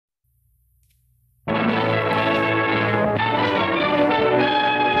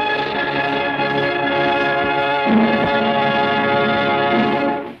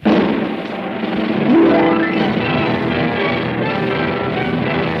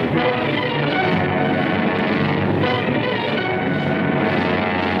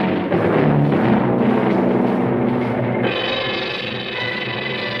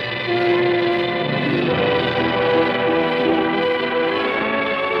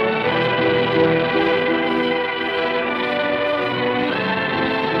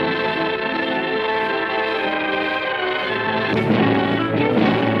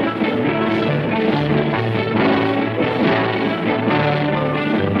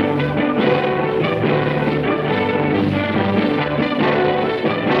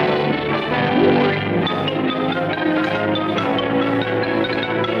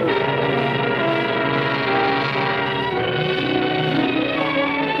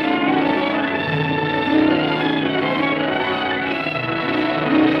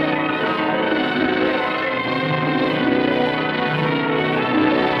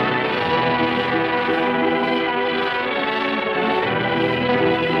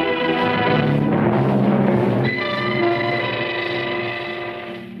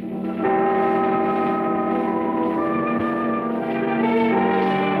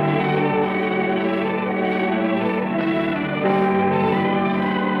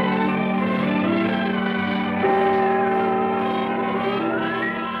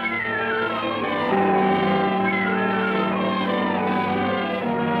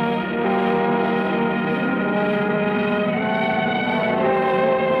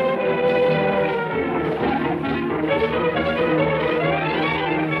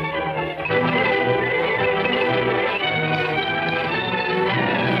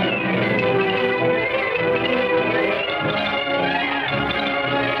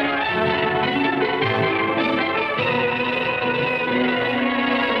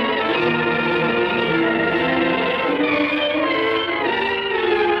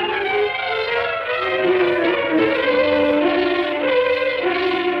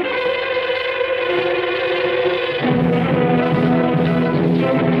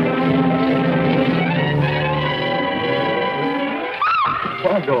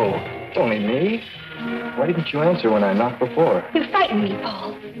It's only me. Why didn't you answer when I knocked before? You frightened me,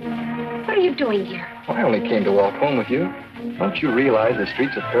 Paul. What are you doing here? Well, I only came to walk home with you. Don't you realize the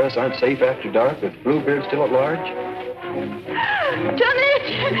streets of Paris aren't safe after dark with Bluebeard still at large?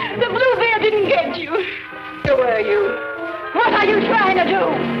 Janet! The Bluebeard didn't get you. Who are you? What are you trying to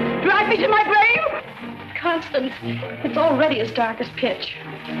do? Drive me to my grave? Constance, it's already as dark as pitch.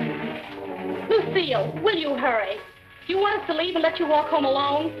 Lucille, will you hurry? Do you want us to leave and let you walk home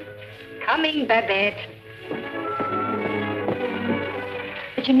alone? Coming, Babette.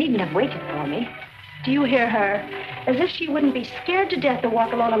 But you needn't have waited for me. Do you hear her? As if she wouldn't be scared to death to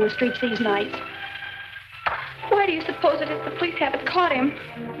walk alone on the streets these nights. Why do you suppose it is the police haven't caught him?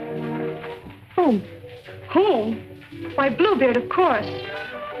 Whom? Whom? Why, Bluebeard, of course.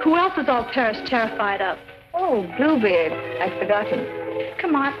 Who else is all Paris terrified of? Oh, Bluebeard. I'd forgotten.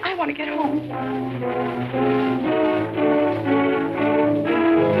 Come on, I want to get home.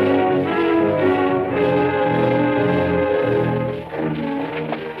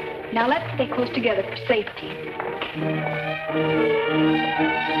 Now let's stay close together for safety.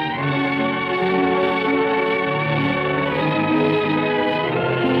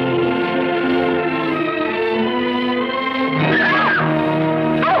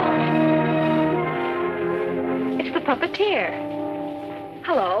 It's the puppeteer.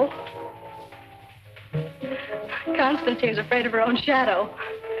 Hello. Constance here's afraid of her own shadow.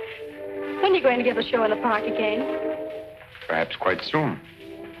 When are you going to give the show in the park again? Perhaps quite soon.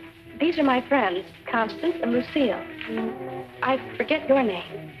 These are my friends, Constance and Lucille. I forget your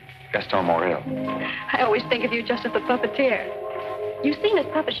name. Gaston Morrell. I always think of you just as the puppeteer. You've seen his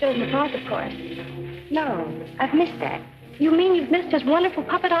puppet shows in the park, of course. No, I've missed that. You mean you've missed his wonderful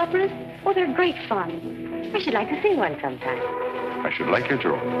puppet operas? Oh, they're great fun. I should like to see one sometime. I should like you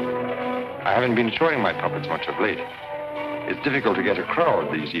to. I haven't been showing my puppets much of late. It's difficult to get a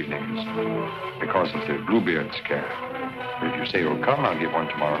crowd these evenings because of the Bluebeard scare. But if you say you'll come, I'll give one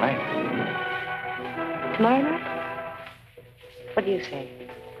tomorrow night. Tomorrow night? What do you say?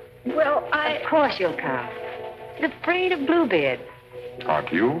 Well, Of course you'll come. He's afraid of Bluebeard.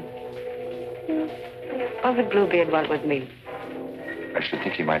 Aren't you? What would Bluebeard want with me? I should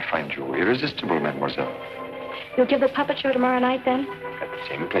think he might find you irresistible, mademoiselle. You'll give the puppet show tomorrow night, then? At the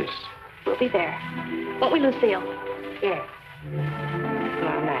same place. We'll be there. Won't we, Lucille? Yes.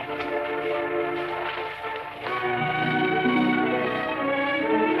 Tomorrow night.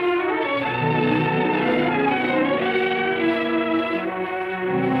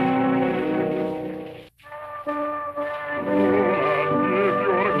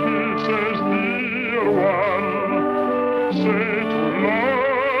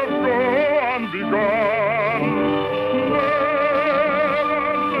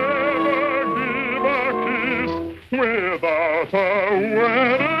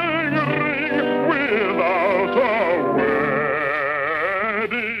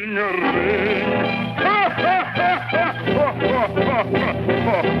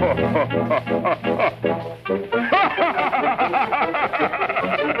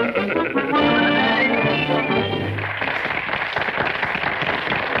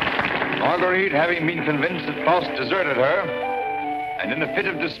 Marguerite, having been convinced that Faust deserted her, and in a fit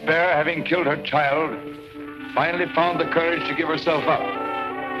of despair, having killed her child, finally found the courage to give herself up.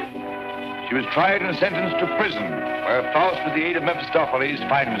 She was tried and sentenced to prison, where Faust, with the aid of Mephistopheles,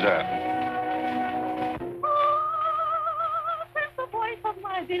 finds her.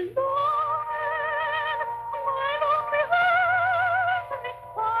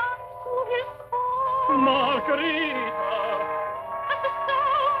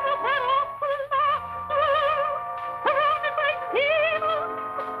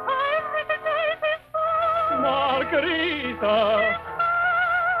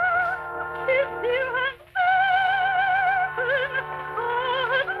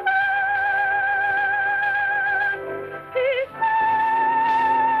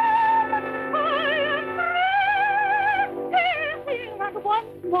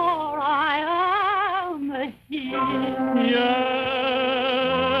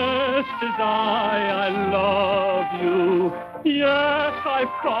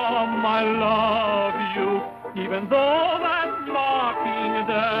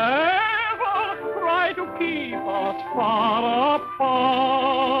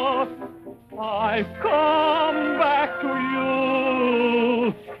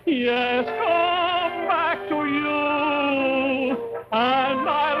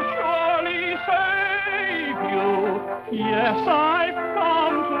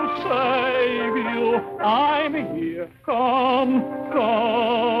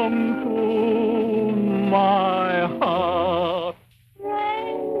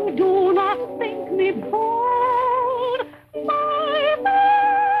 Do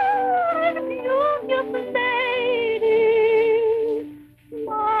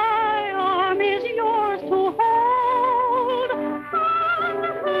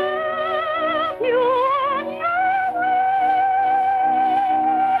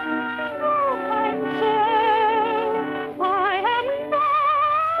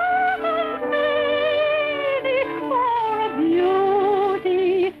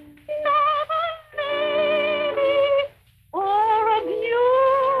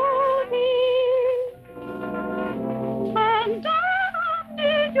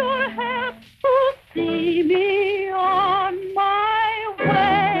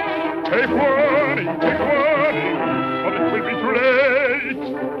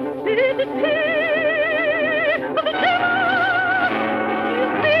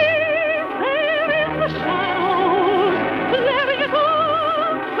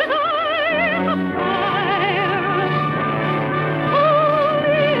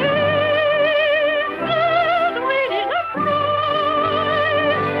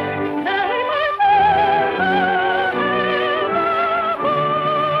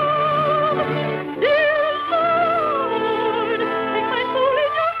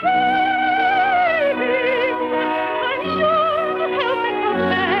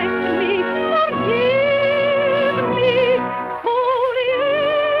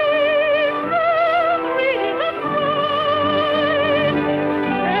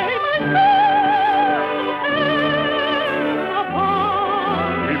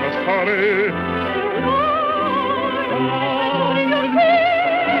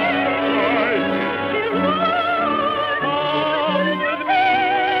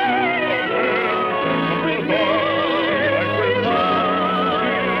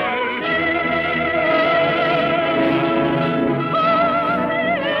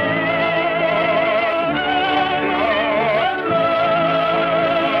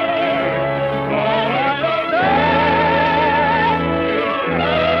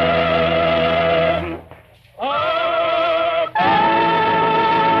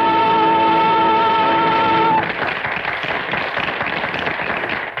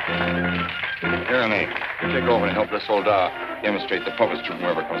Soldat demonstrate the puppets to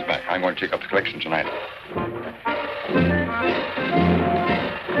whoever comes back. I'm going to take up the collection tonight.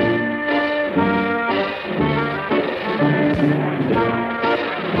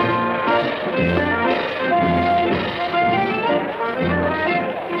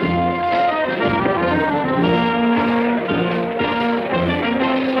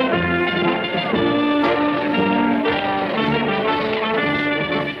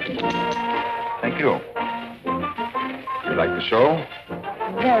 Thank you. You like the show?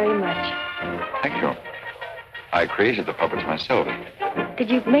 Very much. Thank you. I created the puppets myself. Did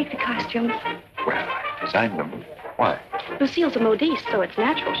you make the costumes? Well, I designed them. Why? Lucille's a modiste, so it's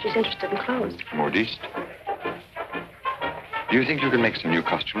natural she's interested in clothes. Modiste? Do you think you can make some new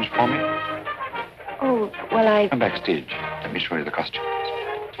costumes for me? Oh, well, Come backstage. Let me show you the costumes.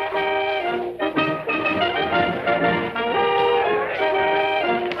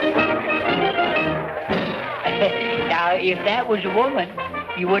 Now, if that was a woman,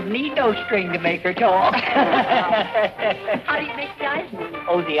 you wouldn't need no string to make her talk. How do you make the eyes move?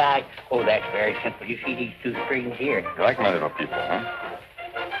 Oh, the eye. Oh, that's very simple. You see these two strings here? You like my little people, huh?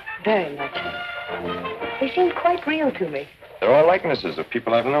 Very much. They seem quite real to me. They're all likenesses of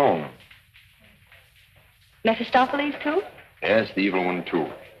people I've known. Mephistopheles, too? Yes, the evil one, too.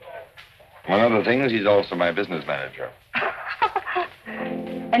 Among other things, he's also my business manager.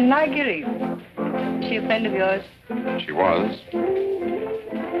 And Marguerite. She a friend of yours? She was.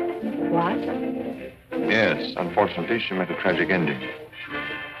 What? Yes, unfortunately, she met a tragic ending.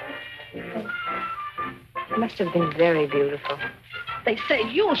 It must have been very beautiful. They say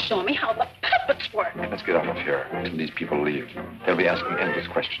you'll show me how the puppets work. Let's get out of here until these people leave. They'll be asking endless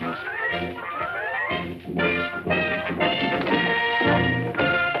questions.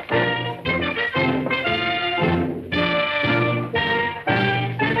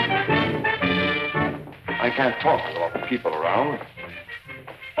 I can't talk with all the people around.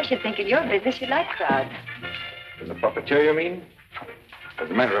 I should think in your business you like crowds. As a puppeteer, you mean? As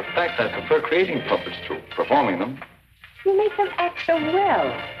a matter of fact, I prefer creating puppets to performing them. You make them act so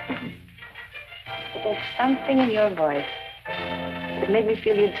well. But there's something in your voice that made me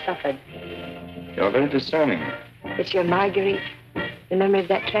feel you'd suffered. You're very discerning. It's your Marguerite, the memory of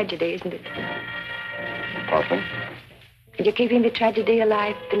that tragedy, isn't it? Partly. And you're keeping the tragedy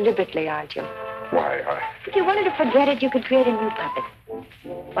alive deliberately, aren't you? Why, If you wanted to forget it, you could create a new puppet.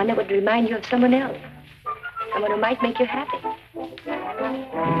 One that would remind you of someone else. Someone who might make you happy.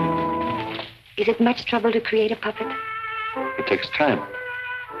 Is it much trouble to create a puppet? It takes time.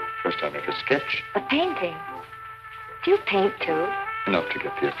 First I make a sketch. A painting? Do you paint, too? Enough to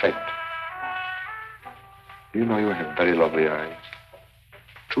get the effect. You know you have very lovely eyes.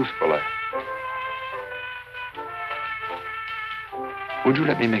 Truthful eyes. Would you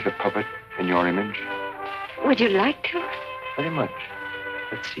let me make a puppet in your image? Would you like to? Very much.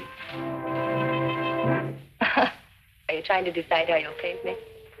 Let's see. Are you trying to decide how you'll paint me?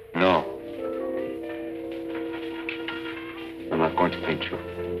 No. I'm not going to paint you.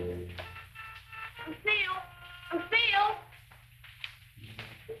 Lucille!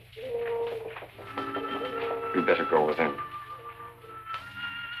 You'd better go with him.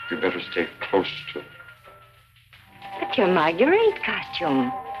 You'd better stay close to him. But your Marguerite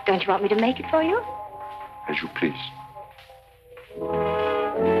costume. Don't you want me to make it for you? As you please.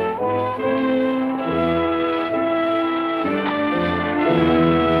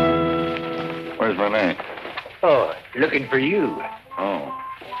 Where's Renee? Oh, looking for you. Oh.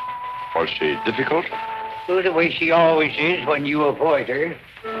 Was she difficult? Well, the way she always is when you avoid her.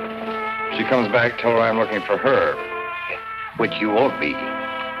 She comes back, tell her I'm looking for her. Which you won't be.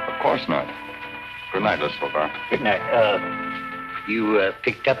 Of course not. Good night, Lefevre. Good night. You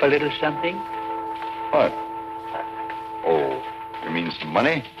picked up a little something? What? Oh, you mean some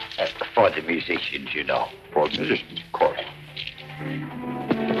money? For the musicians, you know. For the musicians, of course.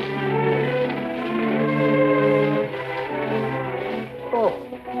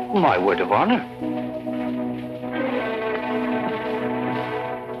 Oh, my word of honor.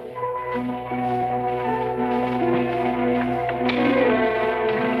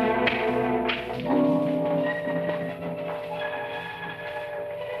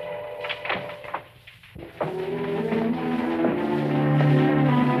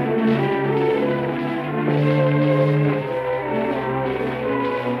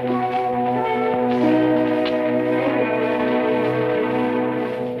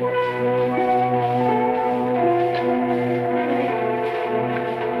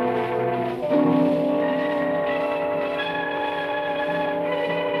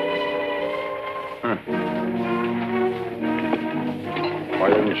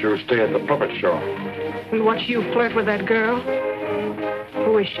 You stay at the puppet show. And watch you flirt with that girl?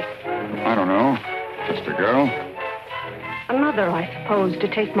 Who is she? I don't know. Just a girl. Another, I suppose, to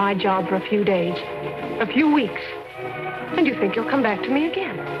take my job for a few days. A few weeks. And you think you'll come back to me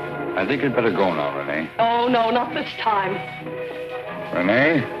again? I think you'd better go now, Renee. Oh, no, not this time.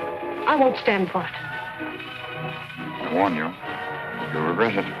 Renee? I won't stand for it. I warn you. You'll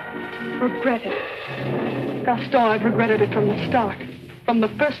regret it. Regret it? Gaston, I've regretted it from the start. From the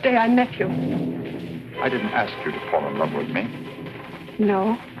first day I met you. I didn't ask you to fall in love with me.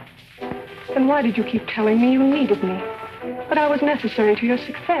 No. Then why did you keep telling me you needed me? That I was necessary to your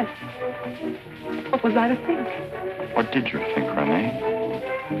success? What was I to think? What did you think, Renee?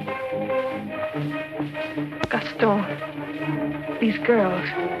 Gaston, these girls.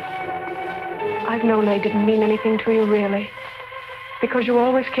 I've known they didn't mean anything to you, really. Because you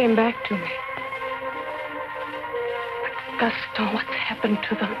always came back to me. Gaston, what's happened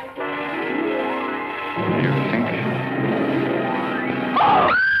to them? You think?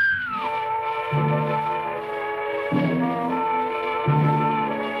 Oh!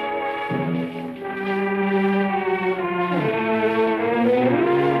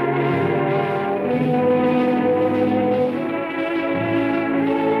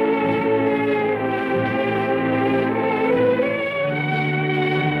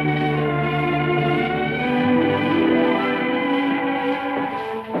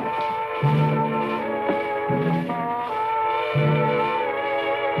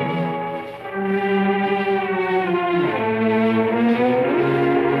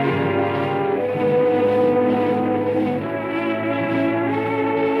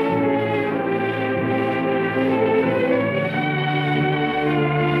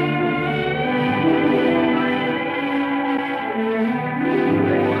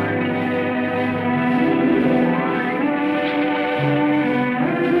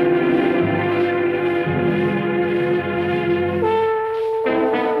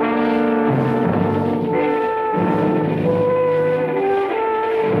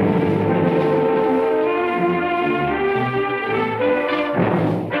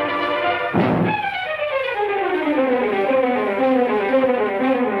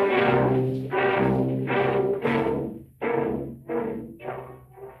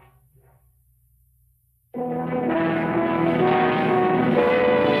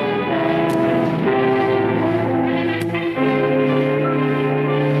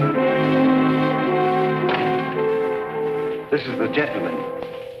 This is the gentleman.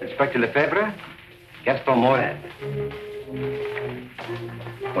 Inspector Lefevre, Gaston Morrell.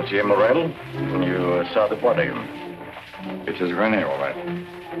 Monsieur Morrell, you saw the body. It is Renee, all right.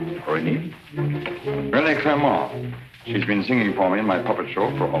 Renee? Renee Clermont. She's been singing for me in my puppet show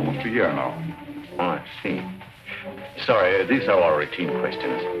for almost a year now. Oh, I see. Sorry, these are all routine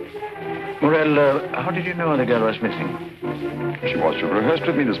questions. Morrell, how did you know the girl was missing? She was to rehearse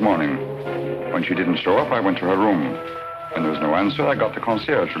with me this morning. When she didn't show up, I went to her room. When there was no answer, I got the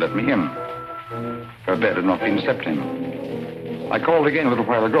concierge to let me in. Her bed had not been slept in. I called again a little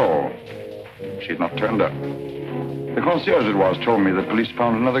while ago. She had not turned up. The concierge it was told me the police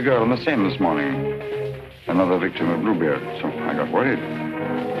found another girl in the Seine this morning. Another victim of Bluebeard, so I got worried.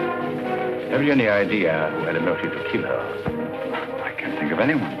 Have you any idea who had a motive to kill her? I can't think of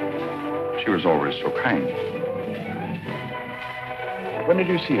anyone. She was always so kind. When did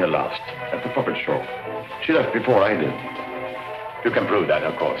you see her last? At the puppet show. She left before I did. You can prove that,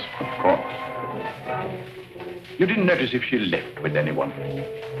 of course. Of course. You didn't notice if she left with anyone?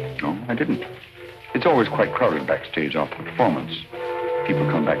 No, I didn't. It's always quite crowded backstage after the performance. People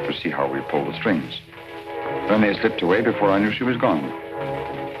come back to see how we pull the strings. Renee slipped away before I knew she was gone.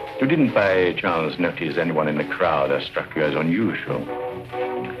 You didn't by chance notice anyone in the crowd that struck you as unusual?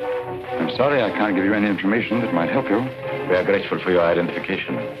 I'm sorry I can't give you any information that might help you. We are grateful for your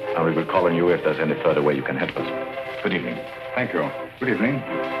identification, and we will call on you if there's any further way you can help us. Good evening. Thank you. Good evening.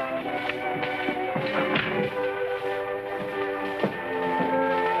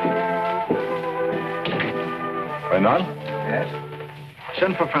 Renard? Yes?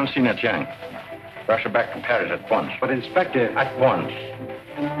 Send for Francine at Yang. Rush her back to Paris at once. But, Inspector... At once.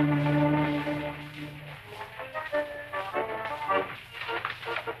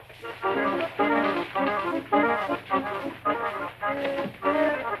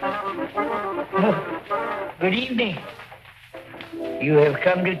 Good evening. You have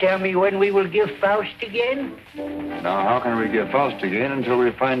come to tell me when we will give Faust again? Now, how can we give Faust again until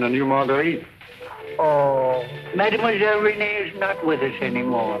we find a new Marguerite? Oh, Mademoiselle Renee is not with us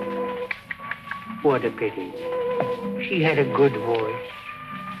anymore. What a pity. She had a good voice.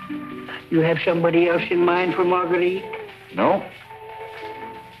 You have somebody else in mind for Marguerite? No.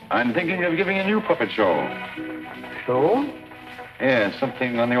 I'm thinking of giving a new puppet show. So? Yeah,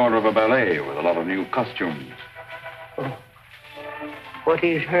 something on the order of a ballet with a lot of new costumes. Oh. What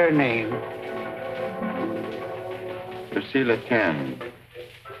is her name? Lucille.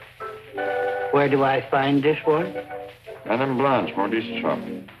 Where do I find this one? Madame Blanche, Maurice shop.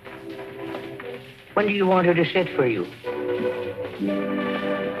 When do you want her to sit for you?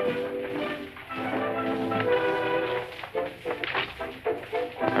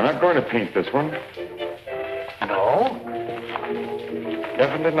 I'm not going to paint this one. No?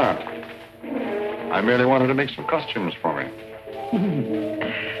 Definitely not. I merely wanted to make some costumes for me.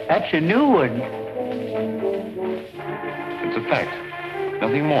 That's a new one. It's a fact.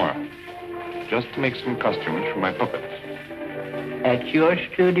 Nothing more. Just to make some costumes for my puppets. At your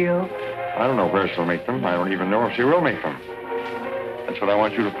studio? I don't know where she'll make them. I don't even know if she will make them. That's what I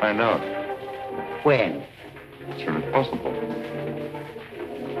want you to find out. When? As soon as possible.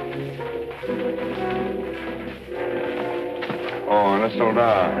 Oh, and a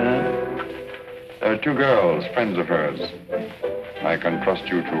soldat. There are two girls, friends of hers. I can trust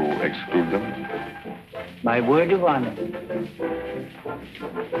you to exclude them? My word of honor.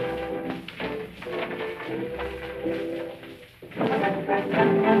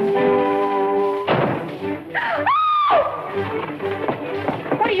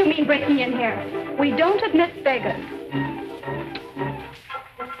 What do you mean breaking in here? We don't admit beggars.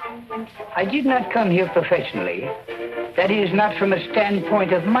 I did not come here professionally. That is, not from a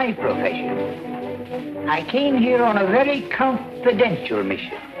standpoint of my profession. I came here on a very confidential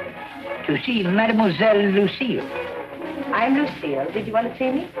mission to see Mademoiselle Lucille. I'm Lucille. Did you want to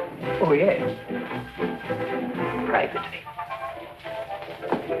see me? Oh, yes. Privately.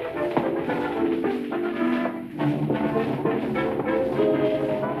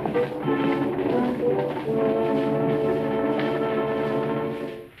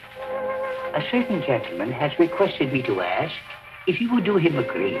 A certain gentleman has requested me to ask if you would do him a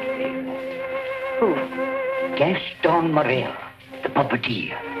great favor. Who? Gaston Morrell, the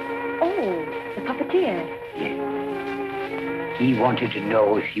puppeteer. Oh, the puppeteer. Yes. He wanted to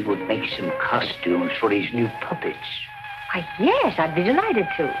know if you would make some costumes for his new puppets. Why, yes, I'd be delighted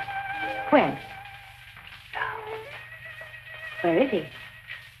to. When? Now, Where is he?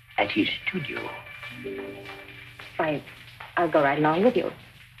 at his studio. Why, I'll go right along with you.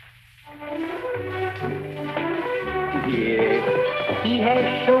 Yes, he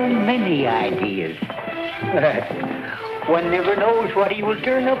has so many ideas. One never knows what he will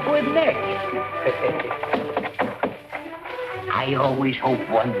turn up with next. I always hope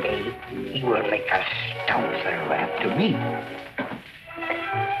one day he will make a Stossel after me.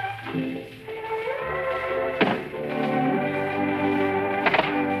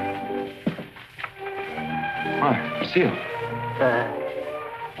 Why, Lucille.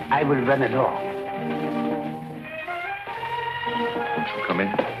 I will run along. Won't you come in?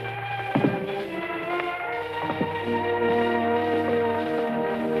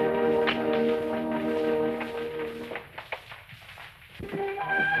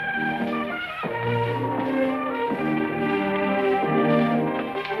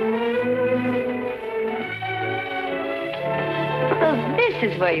 Oh, this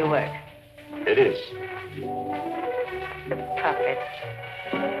is where you work. It is. The puppet. portrait.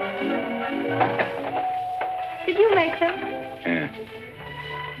 Did you make them? Yeah.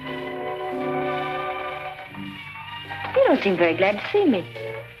 You don't seem very glad to see me.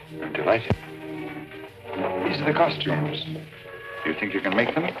 I'm delighted. These are the costumes. Do you think you can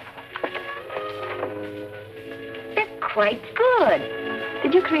make them? They're quite good.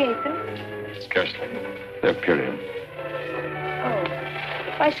 Did you create them? Scarcely. They're period. Oh,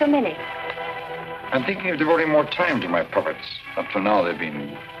 why so many? I'm thinking of devoting more time to my puppets. Up till now, they've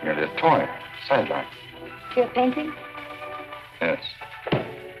been merely a toy, sideline. To your painting? Yes.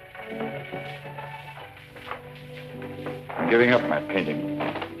 I'm giving up my painting.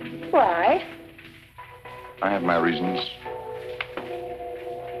 Why? I have my reasons.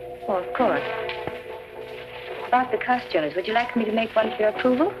 Oh, of course. About the costumes, would you like me to make one for your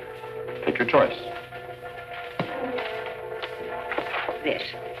approval? Take your choice. This.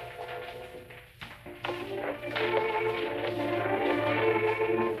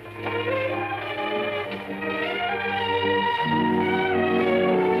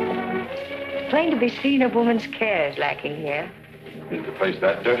 It's plain to be seen a woman's care is lacking here. Is the place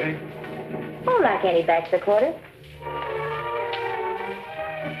that dirty? Oh, like any bachelor quarters.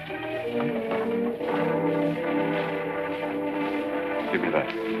 Give me that.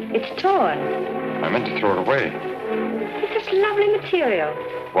 It's torn. I meant to throw it away. It's this lovely material.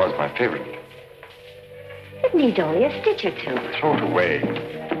 It was my favorite. It needs only a stitch or two. Throw it away.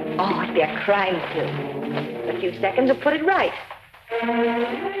 Oh, it'd be a crime to. A few seconds will put it right.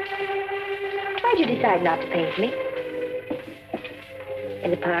 Why'd you decide not to paint me?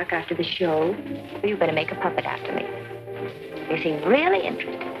 In the park after the show, were you going to make a puppet after me? You seemed really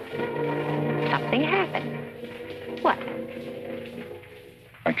interested. Something happened. What?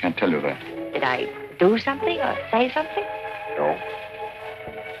 I can't tell you that. Did I do something or say something? No.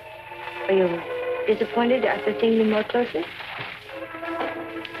 Were you disappointed after seeing me more closely?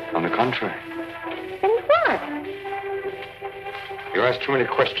 On the contrary. Then what? You asked too many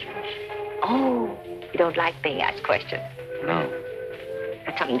questions. Oh, you don't like being asked questions. No.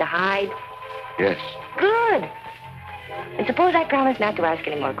 Got something to hide? Yes. Good. And suppose I promise not to ask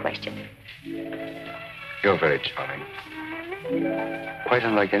any more questions. You're very charming. Quite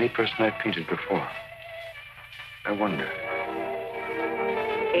unlike any person I've painted before. I wonder.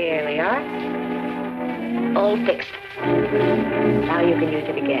 Here we are. All fixed. Now you can use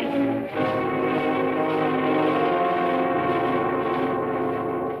it again.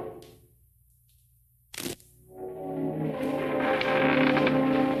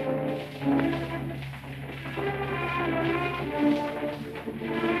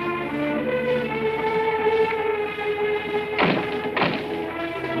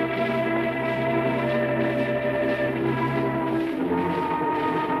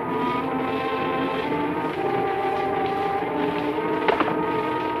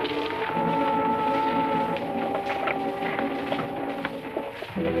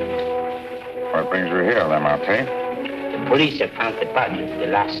 What brings you here, Lamarte? The police have found the body of the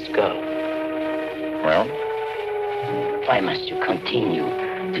last girl. Well? Why must you continue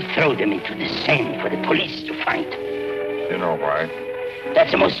to throw them into the Seine for the police to find? You know why.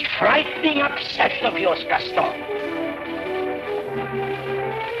 That's the most frightening obsession of yours, Gaston.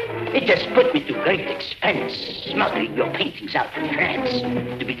 It has put me to great expense, smuggling your paintings out to France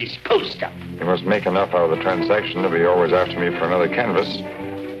to be disposed of. You must make enough out of the transaction to be always after me for another canvas.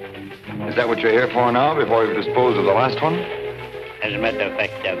 Is that what you're here for now, before you've disposed of the last one? As a matter of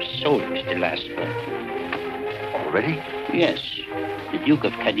fact, I've sold the last one. Already? Yes. The Duke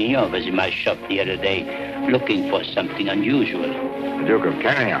of Carradine was in my shop the other day looking for something unusual. The Duke of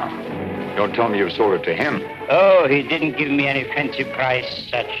Carradine? Don't tell me you've sold it to him. Oh, he didn't give me any fancy price,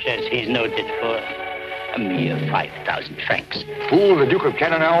 such as he's noted for. A mere 5,000 francs. Fool, the Duke of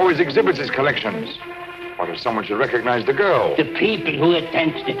Carradine always exhibits his collections. What if someone should recognize the girl? The people who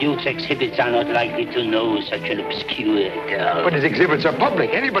attend the Duke's exhibits are not likely to know such an obscure girl. But his exhibits are public.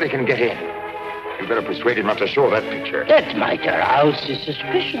 Anybody can get in. You better persuade him not to show that picture. That might arouse his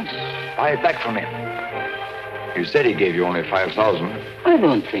suspicions. Buy it back from him. You said he gave you only 5,000. I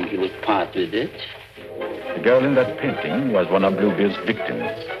don't think he would part with it. The girl in that painting was one of Bluebeard's victims.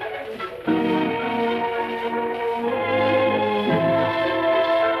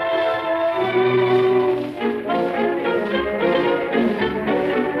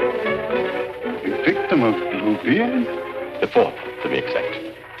 A victim of Bluebeard? The fourth, to be exact.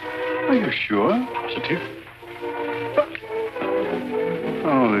 Are you sure? Positive.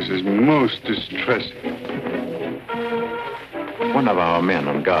 Oh, this is most distressing. One of our men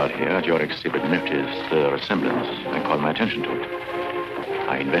on guard here at your exhibit noticed the resemblance and called my attention to it.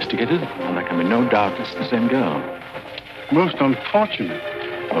 I investigated, and there can be no doubt it's the same girl. Most unfortunate.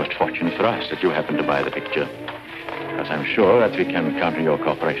 Most fortunate for us that you happened to buy the picture. As I'm sure that we can count on your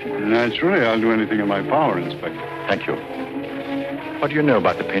cooperation. Naturally, I'll do anything in my power, Inspector. Thank you. What do you know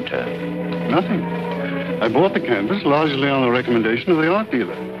about the painter? Nothing. I bought the canvas largely on the recommendation of the art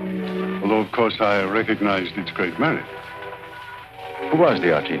dealer. Although, of course, I recognized its great merit. Who was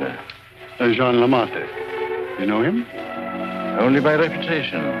the art dealer? Jean Lamarte. You know him? Only by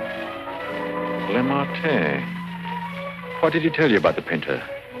reputation. Lamarte. What did he tell you about the painter?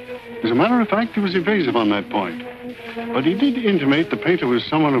 As a matter of fact, he was evasive on that point. But he did intimate the painter was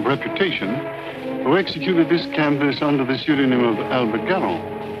someone of reputation who executed this canvas under the pseudonym of Albert Garon.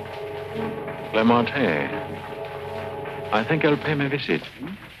 Lamarte. I think I'll pay him a visit.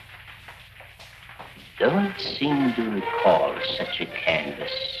 Don't seem to recall such a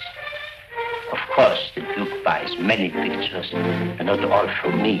canvas. Of course, the Duke buys many pictures, and not all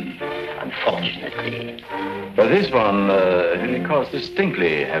from me, unfortunately. But this one, he recalls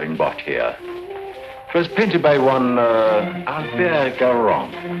distinctly having bought here. It was painted by one Albert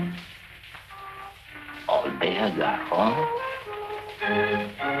Garon. Albert Garon?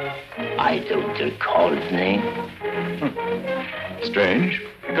 I don't recall the name. Strange,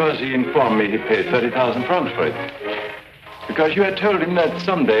 because he informed me he paid 30,000 francs for it. Because you had told him that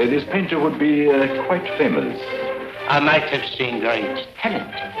someday this painter would be quite famous. I might have seen great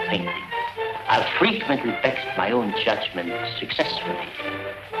talent in painting. I've frequently backed my own judgment successfully.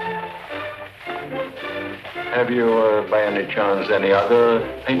 Have you, by any chance, any other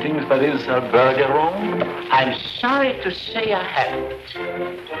paintings by this Albert Garon? I'm sorry to say I haven't.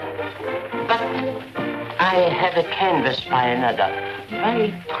 But I have a canvas by another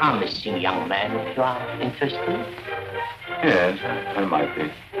very promising young man, if you are interested. Yes, I might be.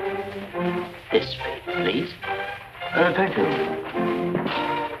 This way, please. Thank you.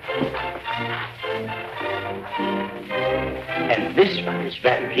 And this one is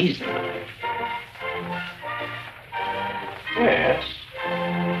very reasonable. Yes.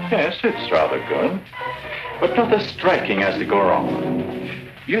 Yes, it's rather good. But not as striking as the Garon.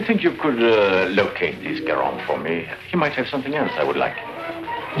 You think you could locate this Garon for me? He might have something else I would like.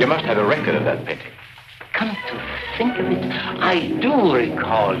 You must have a record of that painting. Come to think of it, I do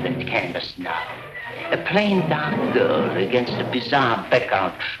recall that canvas now. A plain dark girl against a bizarre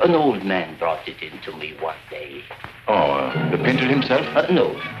background. An old man brought it in to me one day. Oh, the painter himself?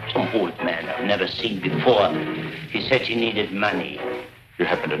 No, some old man I've never seen before. He said he needed money. You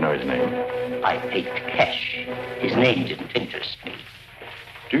happen to know his name? I paid cash. His name didn't interest me.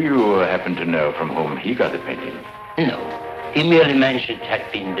 Do you happen to know from whom he got the painting? No. He merely mentioned it had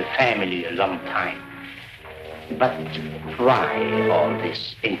been in the family a long time. But why all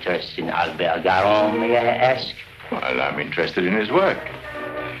this interest in Albert Garon, may I ask? Well, I'm interested in his work.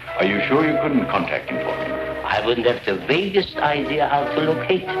 Are you sure you couldn't contact him for me? I wouldn't have the vaguest idea how to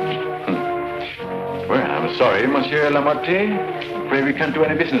locate him. Well, I'm sorry, Monsieur Lamarte. Afraid we can't do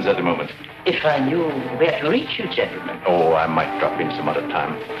any business at the moment. If I knew where to reach you, gentlemen. Oh, I might drop in some other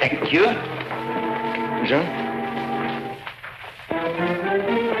time. Thank you. Jean?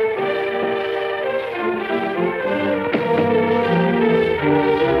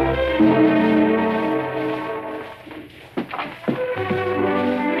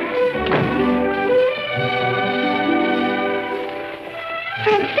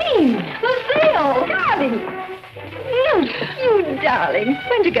 Francine! Lucille! Darling! You darling.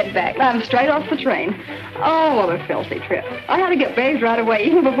 When'd you get back? I'm straight off the train. Oh, what a filthy trip. I had to get bathed right away,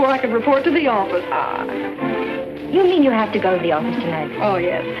 even before I could report to the office. You mean you have to go to the office tonight? Oh,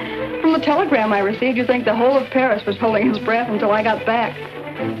 yes. From the telegram I received, you'd think the whole of Paris was holding his breath until I got back.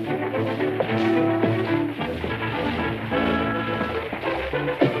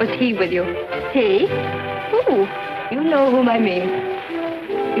 Was he with you? He? Who? You know whom I mean.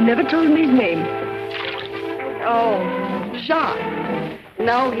 You never told me his name. Oh, Jacques.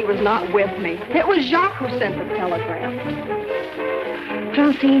 No, he was not with me. It was Jacques who sent the telegram.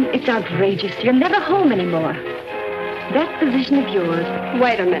 Francine, it's outrageous. You're never home anymore. That position of yours.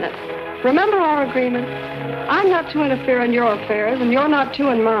 Wait a minute. Remember our agreement? I'm not to interfere in your affairs, and you're not to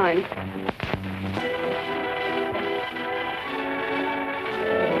in mine.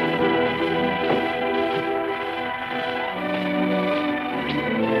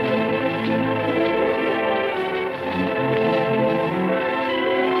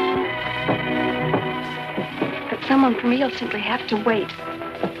 Someone for me will simply have to wait.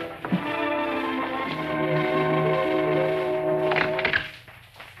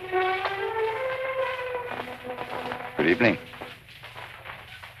 Good evening.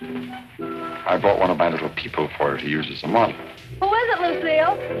 I brought one of my little people for her to use as a model. Who is it,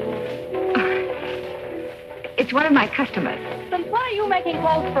 Lucille? It's It's one of my customers. Then why are you making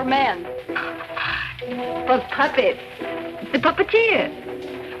clothes for men? For puppets. The puppeteer.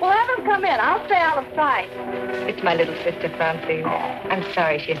 Well, have them come in. I'll stay out of sight. It's my little sister, Francine. I'm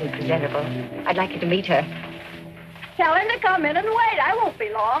sorry she isn't presentable. I'd like you to meet her. Tell him to come in and wait. I won't be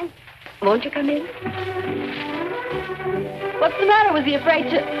long. Won't you come in? What's the matter? Was he afraid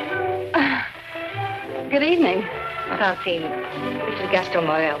to... Good evening. Francine, this is Gaston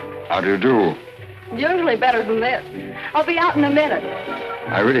Morrell. How do you do? Usually better than this. I'll be out in a minute.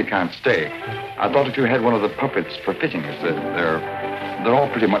 I really can't stay. I thought if you had one of the puppets for fittings, they're all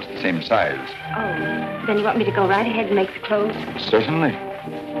pretty much the same size. Oh, then you want me to go right ahead and make the clothes? Certainly.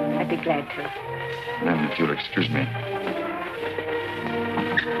 I'd be glad to. Then, if you'll excuse me.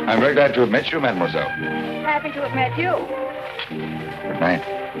 I'm very glad to have met you, mademoiselle. Happy to have met you. Good night.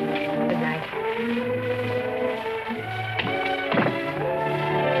 Good night.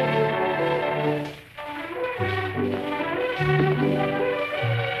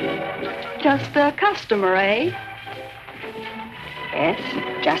 Just a customer, eh?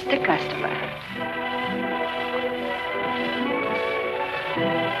 Yes, just a customer.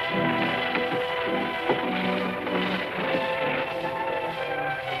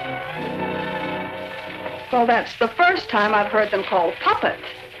 Well, that's the first time I've heard them called puppets.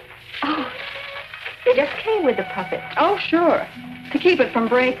 Oh, they just came with the puppet. Oh, sure. To keep it from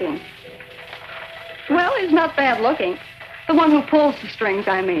breaking. Well, he's not bad looking. The one who pulls the strings,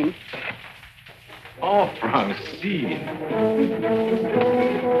 I mean. Oh, Francine.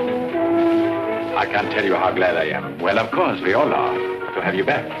 I can't tell you how glad I am. Well, of course, we all are, to have you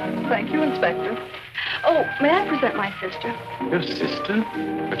back. Thank you, Inspector. Oh, may I present my sister? Your sister?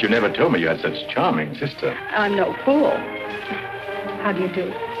 But you never told me you had such a charming sister. I'm no fool. How do you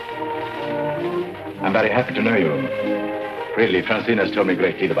do? I'm very happy to know you. Really, Francine has told me a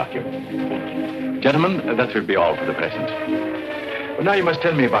great deal about you. Gentlemen, that will be all for the present. Well, now you must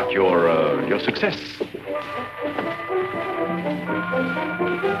tell me about your success.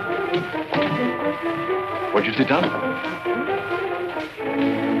 Won't you sit down?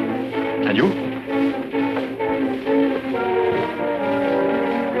 And you?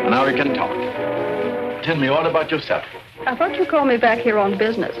 Now we can talk. Tell me all about yourself. I thought you called me back here on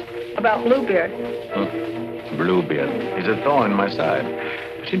business. About Bluebeard. Bluebeard. He's a thorn in my side.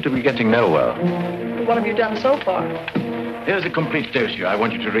 I seem to be getting nowhere. What have you done so far? Here's a complete dossier. I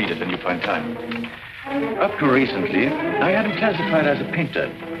want you to read it when you find time. Up to recently, I had him classified as a painter.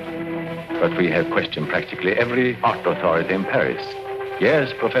 But we have questioned practically every art authority in Paris.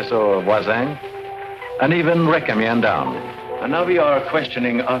 Yes, Professor Voisin, and even Recamier down. And now we are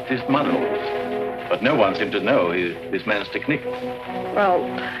questioning artist models. But no one seemed to know this man's technique. Well,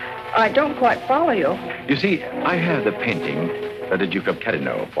 I don't quite follow you. You see, I have the painting that the Duke of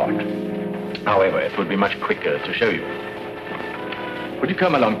Carradine bought. However, it would be much quicker to show you. Would you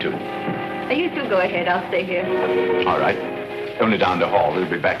come along too? You two go ahead. I'll stay here. All right. Only down the hall. We'll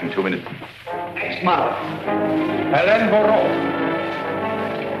be back in 2 minutes. Smile. Hélène Borot.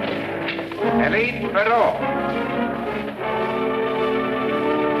 Hélène Borot.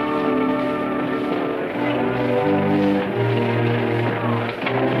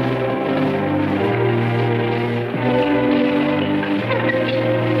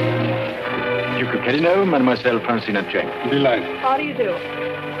 Duke of Carradine, Mademoiselle Francine Jane. Delighted. How do you do?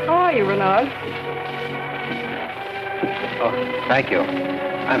 How are you, Renard? Oh, thank you.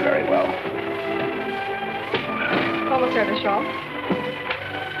 I'm very well. Commissaire Deschamps.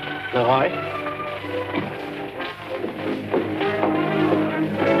 Leroy?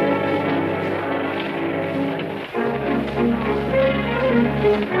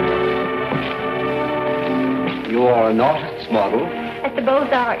 You are an artist's model? At the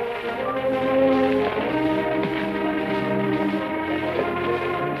Beaux-Arts.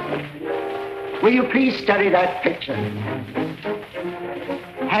 Will you please study that picture?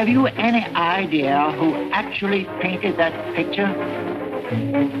 Have you any idea who actually painted that picture?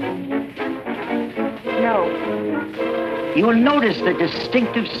 No. You will notice the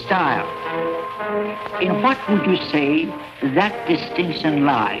distinctive style. In what would you say that distinction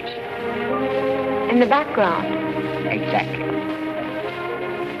lies? In the background. Exactly.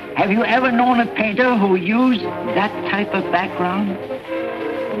 Have you ever known a painter who used that type of background?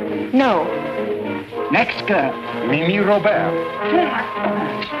 No. Next girl. Mimi Robert.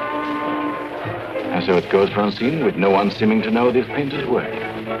 And so it goes, Francine, with no one seeming to know this painter's work.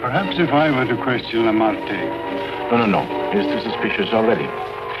 Perhaps if I were to question Lamarte. No. He's too suspicious already.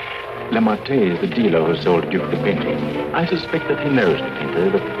 Lamarte is the dealer who sold Duke the painting. I suspect that he knows the painter,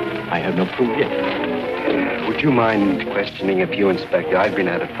 but I have no proof yet. Would you mind questioning a few, Inspector? I've been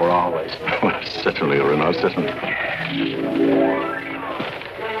at it for hours. Well, certainly, Renard, certainly.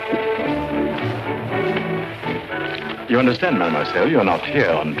 You understand, mademoiselle, you're not here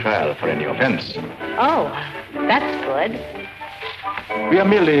on trial for any offense. Oh, that's good. We are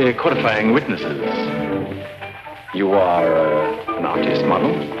merely qualifying witnesses. You are an artist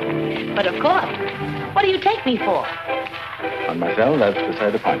model? But of course. What do you take me for? Mademoiselle, that's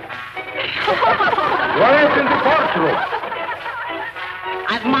beside the point. Right in the courtroom.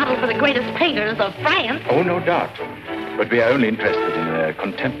 I've modeled for the greatest painters of France. Oh, no doubt. But we are only interested in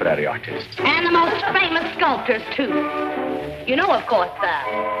contemporary artists. And the most famous sculptors, too. You know, of course,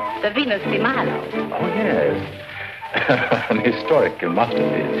 the Venus de Milo. Oh, yes. An historical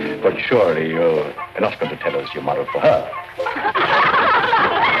masterpiece. But surely you're not going to tell us you modeled for her.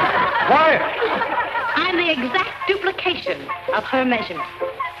 Quiet! I'm the exact duplication of her measurements.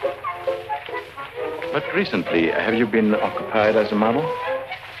 But recently, have you been occupied as a model?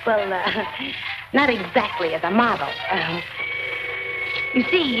 Well, not exactly as a model. You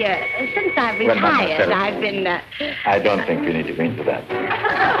see, since I've retired, I've been... I don't think you need to go into that.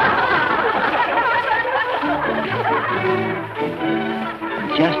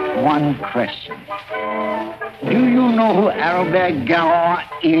 Just one question. Do you know who Albert Garron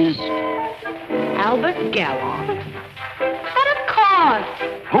is? Albert Garron? But of course.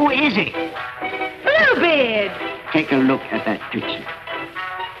 Who is he? Bluebeard. Take a look at that picture.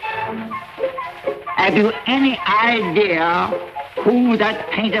 Have you any idea who that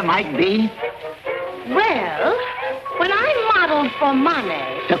painter might be? Well, when I modeled for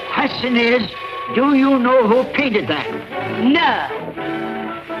Monet... The question is, do you know who painted that? No.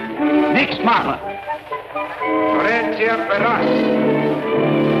 Next model.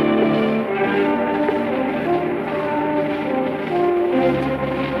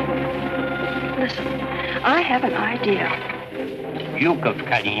 Listen, I have an idea. Duke of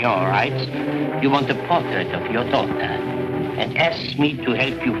Carradine writes, you want a portrait of your daughter and asks me to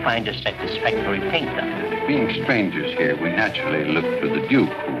help you find a satisfactory painter. Being strangers here, we naturally look to the Duke,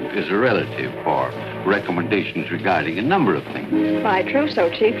 who is a relative, for recommendations regarding a number of things. My trousseau,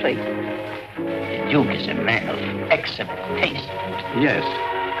 chiefly. The Duke is a man of excellent taste. Yes.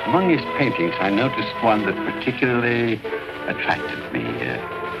 Among his paintings, I noticed one that particularly attracted me.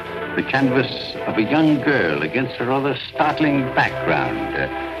 The canvas of a young girl against a rather startling background.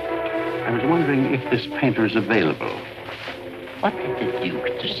 I was wondering if this painter is available. What had the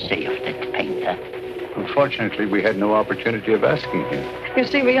Duke to say of that painter? Unfortunately, we had no opportunity of asking him. You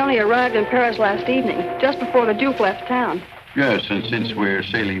see, we only arrived in Paris last evening, just before the Duke left town. Yes, and since we're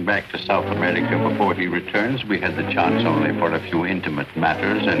sailing back to South America before he returns, we had the chance only for a few intimate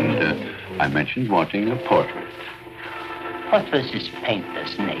matters, and I mentioned wanting a portrait. What was his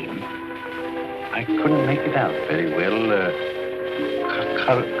painter's name? I couldn't make it out very well.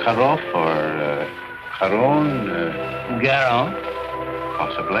 Karoff or Caron? Garron?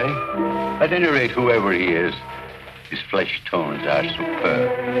 Possibly. At any rate, whoever he is, his flesh tones are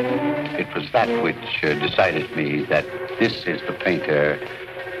superb. It was that which decided me that this is the painter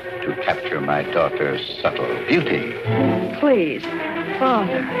to capture my daughter's subtle beauty. Please,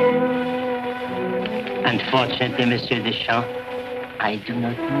 Father. Unfortunately, Monsieur Deschamps, I do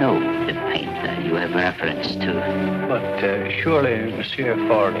not know the painter you have reference to. But surely, Monsieur,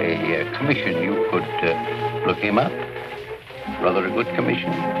 for a commission, you could look him up. Rather a good commission.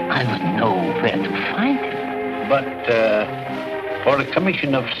 I would know where to find him. But for a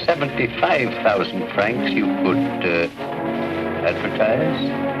commission of 75,000 francs, you could advertise?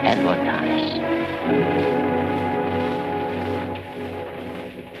 Advertise.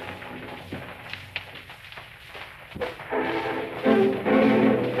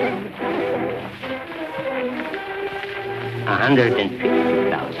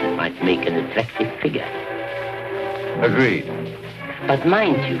 $150,000 might make an attractive figure. Agreed. But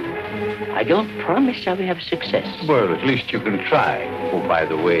mind you, I don't promise I will have success. Well, at least you can try. Oh, by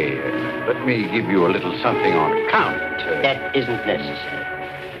the way, let me give you a little something on account. That isn't necessary.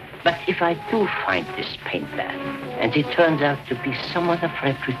 But if I do find this painter, and he turns out to be someone of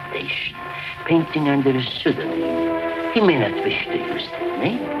reputation, painting under a pseudonym, he may not wish to use that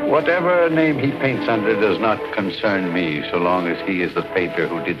name. Whatever name he paints under does not concern me, so long as he is the painter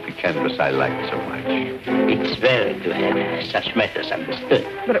who did the canvas I like so much. It's well to have such matters understood.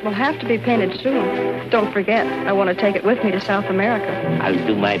 But it will have to be painted soon. Don't forget, I want to take it with me to South America. I'll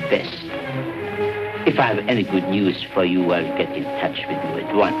do my best. If I have any good news for you, I'll get in touch with you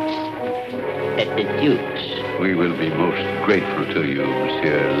at once. At the Duke's. We will be most grateful to you,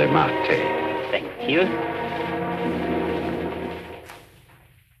 Monsieur Lamarte. Thank you.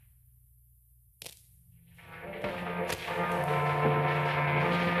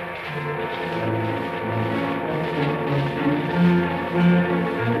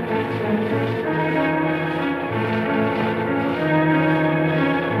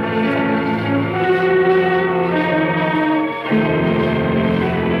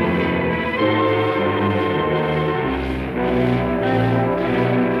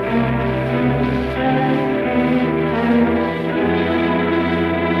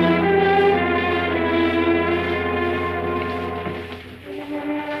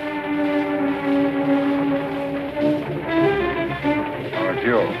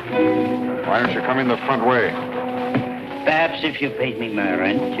 studio. Why don't you come in the front way? Perhaps if you paid me my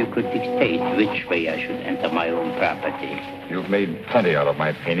rent, you could dictate which way I should enter my own property. You've made plenty out of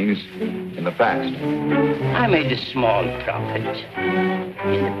my paintings in the past. I made a small profit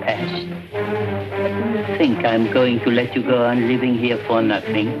in the past. But do you think I'm going to let you go on living here for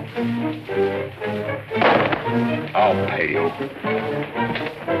nothing? I'll pay you.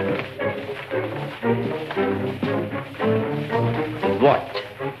 What?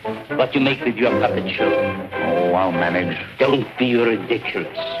 What you make with your puppet show? Oh, I'll manage. Don't be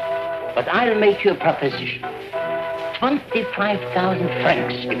ridiculous. But I'll make you a proposition. 25,000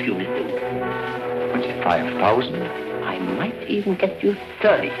 francs, if you will do. 25,000? I might even get you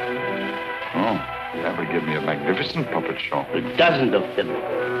 30. Oh, that would give me a magnificent puppet show. A dozen of them.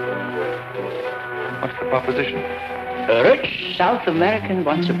 What's the proposition? A rich South American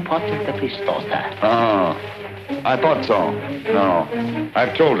wants a portrait of his daughter. Oh, I thought so. No,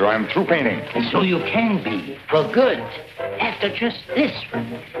 I've told her I'm through painting. And so you can be, for good. After just this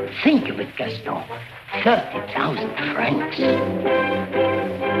one. Think of it, Gaston. 30,000 francs.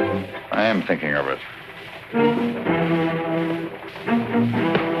 I am thinking of it.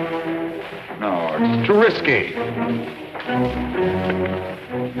 No, it's too risky.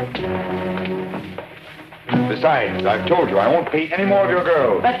 Besides, I've told you I won't pay any more of your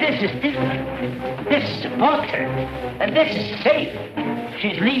girls. But this is different. This is a portrait. And this is safe.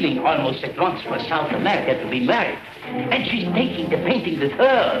 She's leaving almost at once for South America to be married. And she's taking the painting with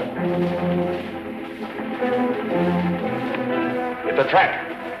her. It's a trap.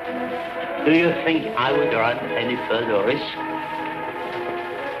 Do you think I would run any further risk?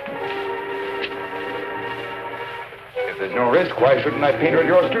 If there's no risk, why shouldn't I paint her at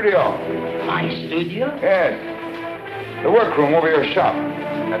your studio? My studio? Yes. The workroom over your shop.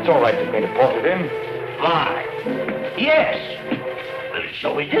 That's all right to paint a portrait in. Why? Yes. Well,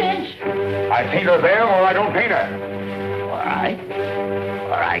 so it is. I paint her there or I don't paint her. All right.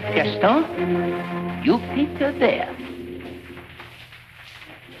 All right, Gaston. You paint her there.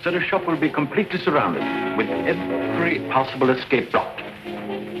 So the shop will be completely surrounded with every possible escape blocked.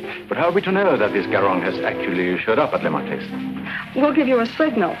 But how are we to know that this Garron has actually showed up at Lamarte's? We'll give you a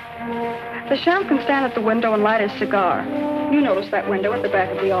signal. Deschamps can stand at the window and light his cigar. You notice that window at the back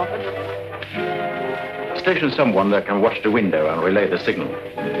of the office. Station someone that can watch the window and relay the signal.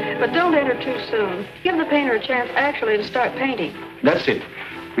 But don't enter too soon. Give the painter a chance actually to start painting. That's it.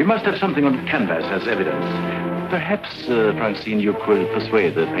 We must have something on canvas as evidence. Perhaps, Francine, you could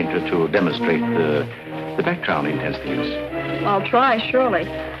persuade the painter to demonstrate the background he intends to use. I'll try, surely.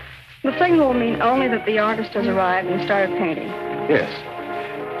 The signal will mean only that the artist has arrived and started painting. Yes.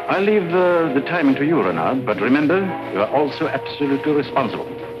 I'll leave the timing to you, Renard, but remember, you are also absolutely responsible.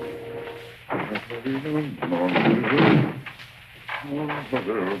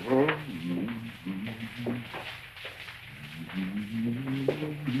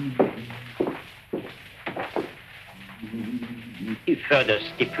 He further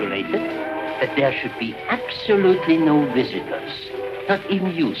stipulated that there should be absolutely no visitors, not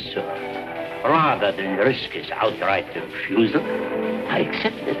even you, sir. Rather than risk his outright refusal, I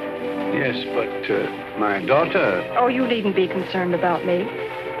accepted. Yes, but my daughter... Oh, you needn't be concerned about me.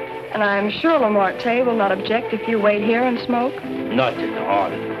 And I'm sure Lamarte will not object if you wait here and smoke. Not at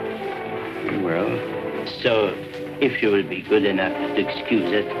all. Well... So, if you will be good enough to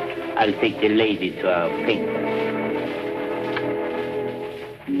excuse us, I'll take the lady to our painter.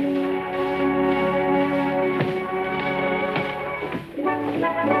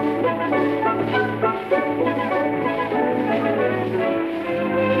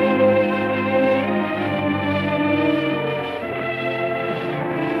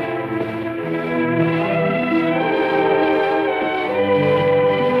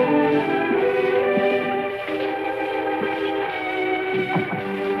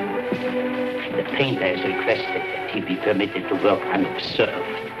 Permitted to work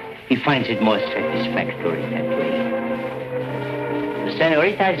unobserved. He finds it more satisfactory that way. The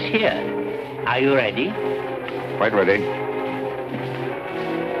senorita is here. Are you ready? Quite ready.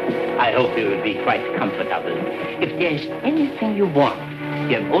 I hope you will be quite comfortable. If there is anything you want,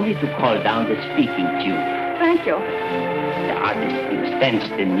 you have only to call down the speaking tube. Thank you. The artist understands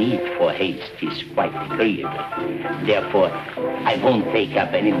the need for haste. He's quite agreeable. Therefore, I won't take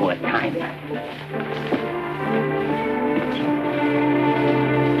up any more time.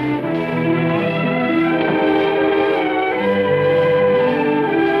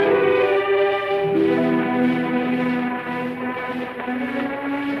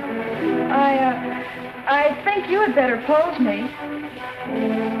 You had better pose me.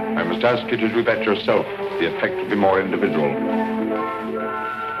 I must ask you to do that yourself. The effect will be more individual.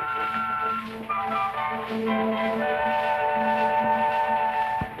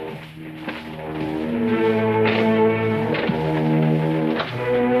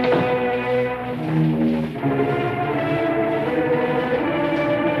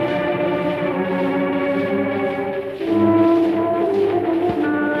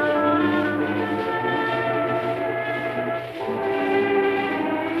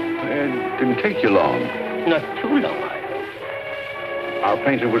 Take you long. Not too long, I hope. Our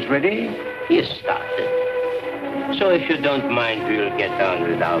painter was ready? He has started. So if you don't mind, we'll get on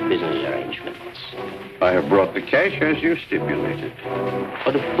with our business arrangements. I have brought the cash as you stipulated.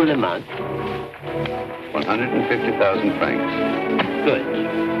 For the full amount? 150,000 francs. Good.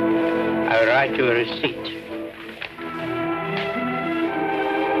 I'll write you a receipt.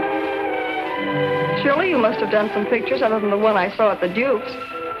 Surely you must have done some pictures other than the one I saw at the Duke's.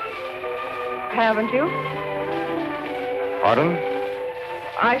 Haven't you? Pardon?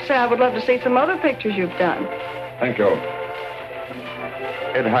 I say I would love to see some other pictures you've done. Thank you.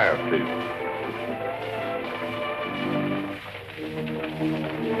 Head higher, please.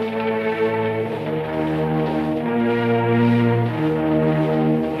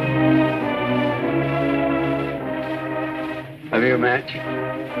 Have you a match?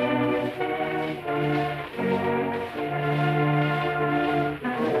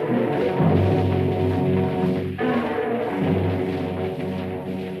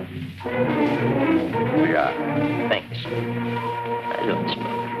 Thanks. I don't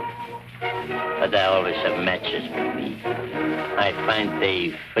smoke. But I always have matches with me. I find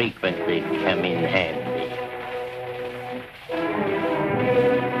they frequently come in handy.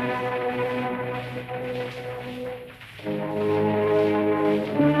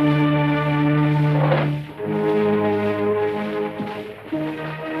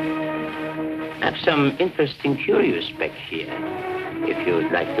 I have some interesting curios back here, if you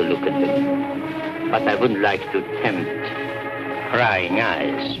would like to look at them. But I wouldn't like to tempt prying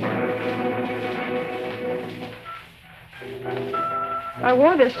eyes. I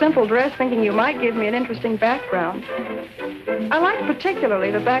wore this simple dress thinking you might give me an interesting background. I liked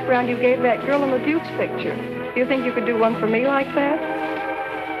particularly the background you gave that girl in the Duke's picture. Do you think you could do one for me like that?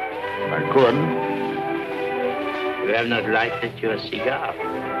 I could. You have not lighted your cigar.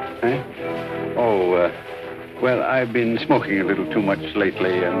 Eh? Oh, well, I've been smoking a little too much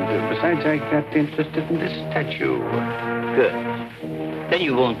lately, and besides, I got interested in this statue. Good. Then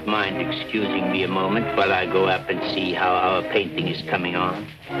you won't mind excusing me a moment while I go up and see how our painting is coming on?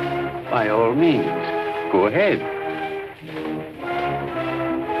 By all means. Go ahead.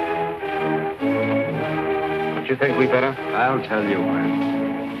 Don't you think we better? I'll tell you when.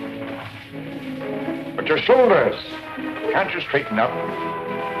 But your shoulders. Can't you straighten up?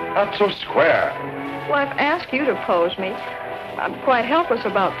 Not so square. Well, I've asked you to pose me. I'm quite helpless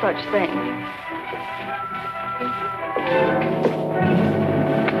about such things.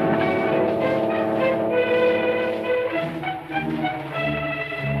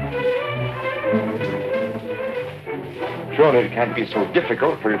 Surely it can't be so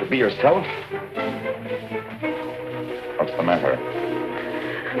difficult for you to be yourself. What's the matter?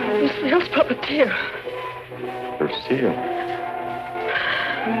 Lucille's puppeteer. Lucille.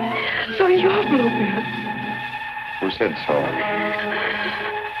 So you're Bluebeard. Who said so?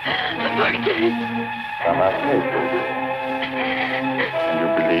 Lamarte. Lamarte. And you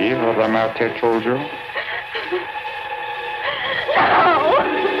believe what Lamarte told you?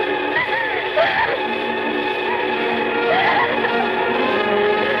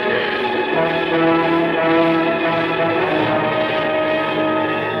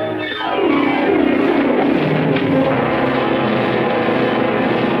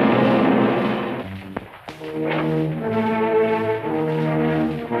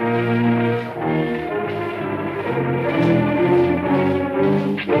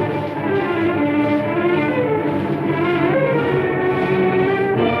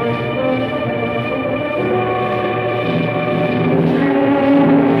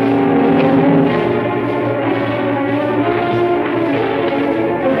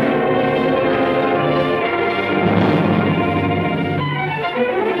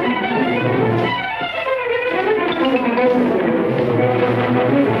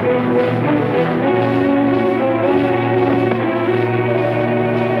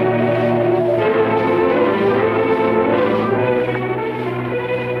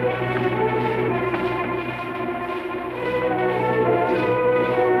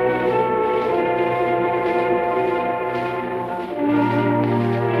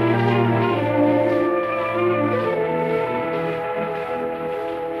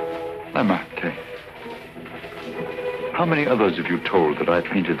 many others have you told that I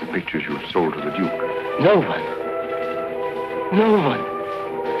painted the pictures you have sold to the Duke? No one. No one.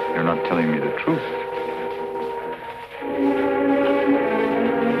 You're not telling me the truth.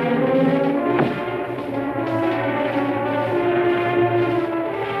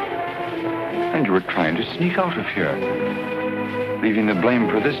 And you were trying to sneak out of here, leaving the blame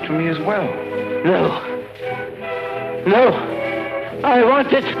for this to me as well. No. No. I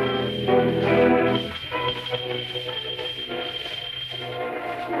want it.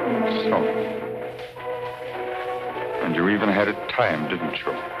 So. And you even had it timed, didn't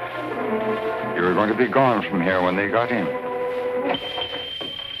you? You were going to be gone from here when they got in.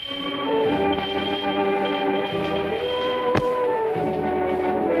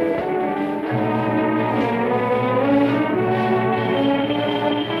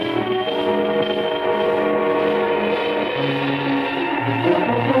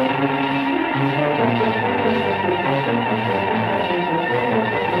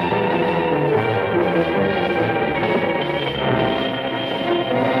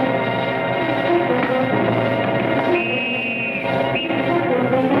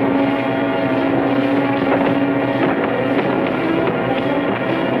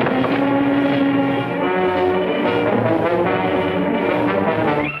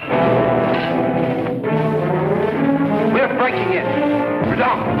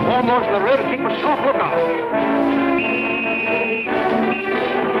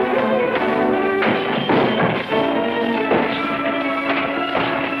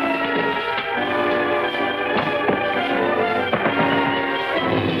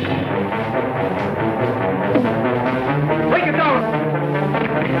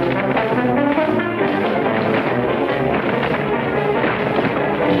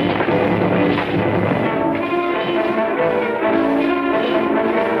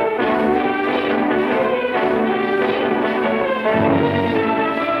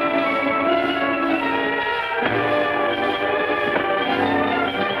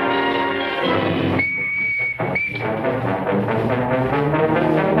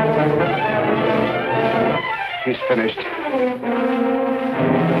 Finished.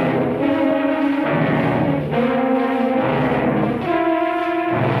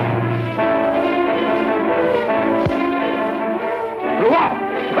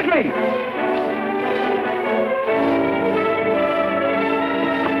 Quickly!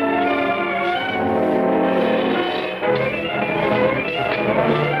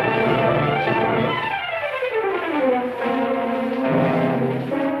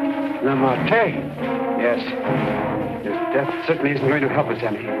 Lamarte? Yes. His death certainly isn't going to help us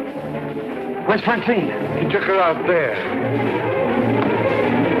any. Where's Francine? He took her out there.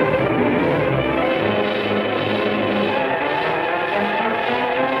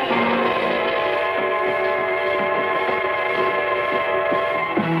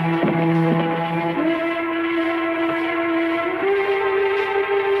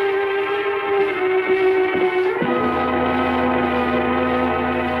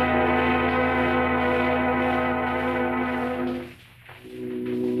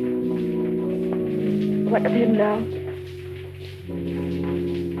 What of him now?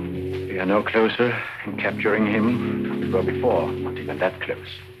 We are no closer in capturing him than we were before. Not even that close.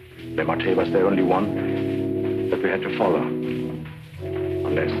 Lamarte was the only one that we had to follow.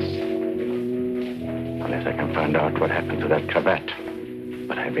 Unless I can find out what happened to that cravat.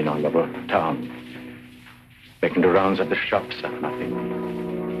 But I've been all over town, making the rounds at the shops and nothing.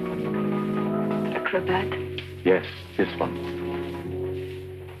 The cravat? Yes, this one.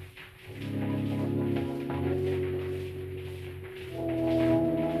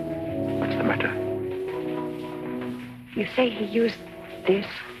 You say he used this?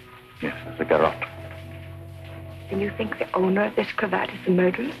 Yes, the garrote. And you think the owner of this cravat is the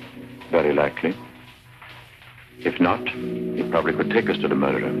murderer? Very likely. If not, he probably could take us to the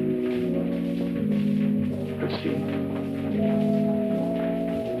murderer. Francine,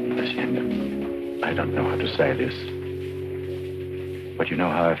 I don't know how to say this, but you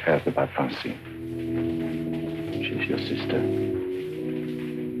know how I felt about Francine. She's your sister.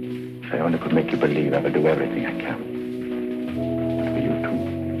 If I only could make you believe, I will do everything I can.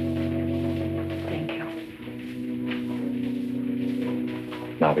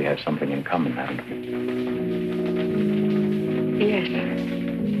 Now we have something in common, haven't we? Yes.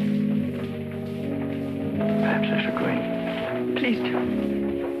 Perhaps I should go in. Please do.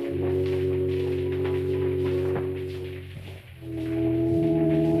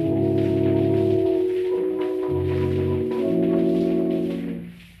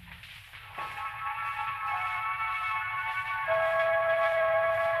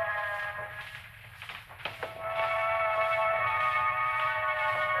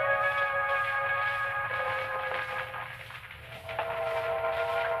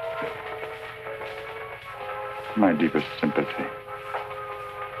 My deepest sympathy.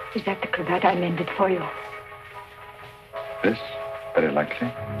 Is that the cravat I mended for you? This? Very likely.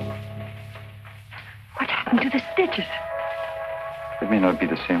 What happened to the stitches? It may not be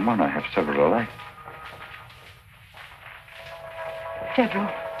the same one. I have several alike. Several.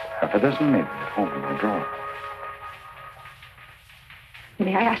 Half a dozen, maybe, at home in my drawer.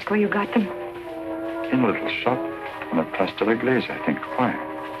 May I ask where you got them? In a little shop on the Place de l'Église, I think. Why?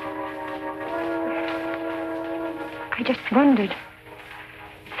 I just wondered.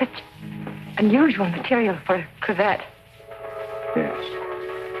 Such unusual material for a cravat. Yes.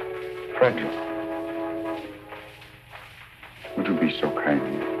 Fragile. Would you be so kind?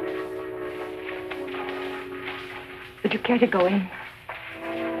 Would you care to go in?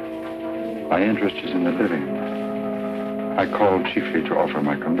 My interest is in the living. I called chiefly to offer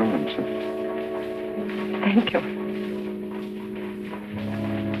my condolences. Thank you.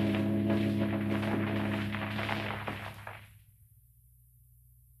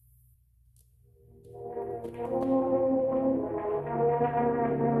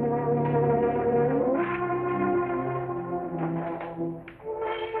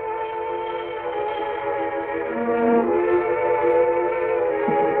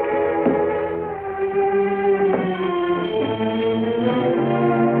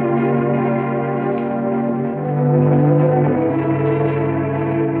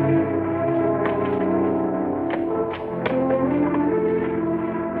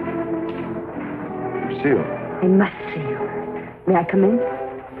 I must see you. May I come in?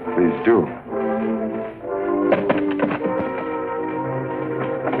 Please do.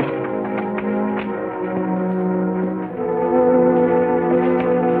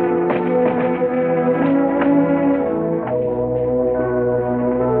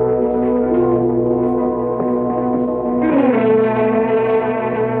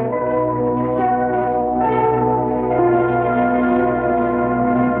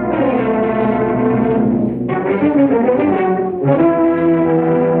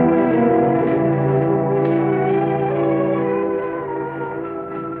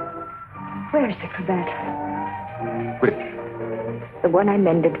 One I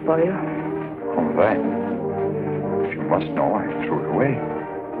mended for you. Oh, that. If you must know, I threw it away.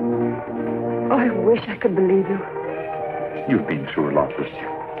 Oh, I wish I could believe you. You've been through a lot,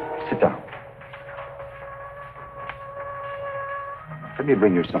 Lucille. Sit down. Let me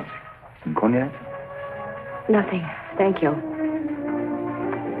bring you something. Some cognac? Nothing, thank you.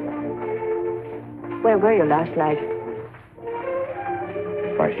 Where were you last night?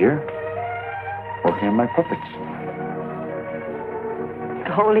 Right here. Working on my puppets.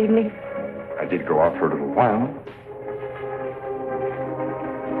 The whole evening? I did go out for a little while.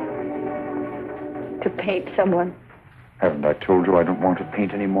 To paint someone? Haven't I told you I don't want to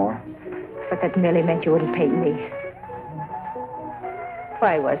paint anymore? But that merely meant you wouldn't paint me.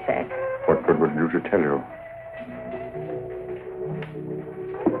 Why was that? What good would it do to tell you?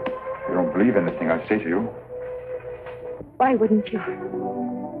 You don't believe anything I say to you. Why wouldn't you?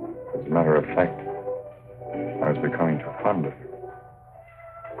 As a matter of fact, I was becoming too fond of you.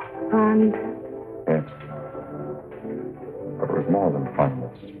 Fond? Yes. But it was more than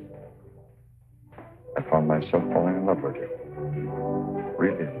fondness. I found myself falling in love with you.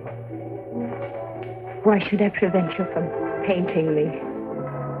 Really in love. Why should I prevent you from painting me?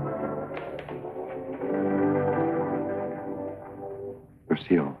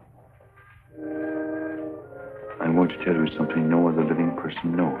 Lucille, I want to tell you something no other living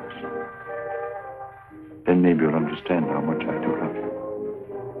person knows. Then maybe you'll understand how much I do love you.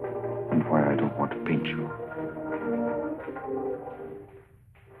 And why I don't want to paint you.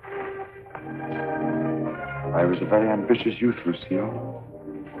 I was a very ambitious youth, Lucille,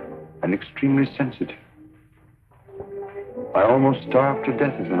 and extremely sensitive. I almost starved to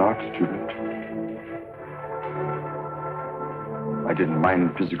death as an art student. I didn't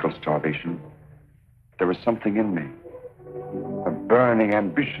mind physical starvation. There was something in me, a burning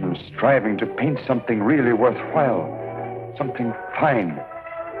ambition striving to paint something really worthwhile, something fine.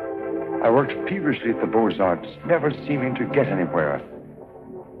 I worked feverishly at the Beaux-Arts, never seeming to get anywhere.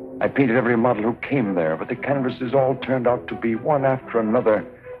 I painted every model who came there, but the canvases all turned out to be one after another,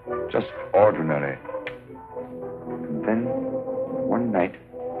 just ordinary. And then, one night,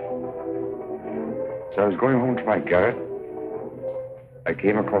 as I was going home to my garret, I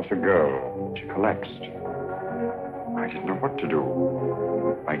came across a girl. She collapsed. I didn't know what to do.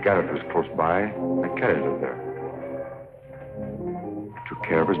 My garret was close by. I carried her there. Took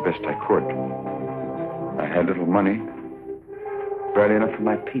care of her as best I could. I had little money, barely enough for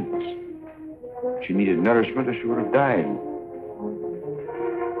my paints. She needed nourishment or she would have died.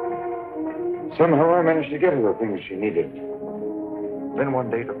 Somehow I managed to get her the things she needed. Then one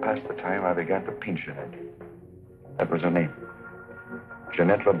day, to pass the time, I began to paint Jeanette. That was her name.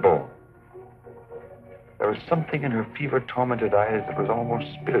 Jeanette LeBeau. There was something in her fever-tormented eyes that was almost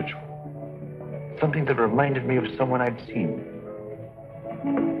spiritual. Something that reminded me of someone I'd seen.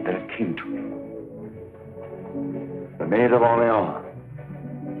 Then it came to me. The Maid of Orleans.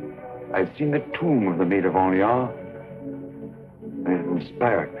 I'd seen the tomb of the Maid of Orleans, and it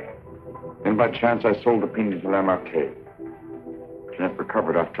inspired me. Then by chance I sold the painting to Lamarte. Jeanette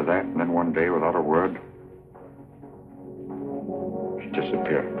recovered after that, and then one day, without a word, she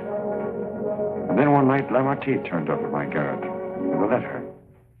disappeared. And then one night, Lamarte turned up at my garret with a letter.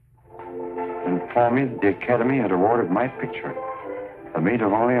 And informed me that the Academy had awarded my picture, The Maid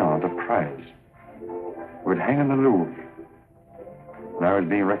of Orleans, the prize. It would hang in the Louvre. And I was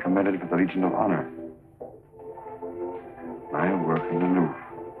being recommended for the Legion of Honor. My work in the Louvre.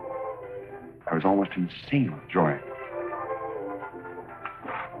 I was almost insane with joy.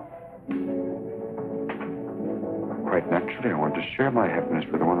 Quite naturally, I wanted to share my happiness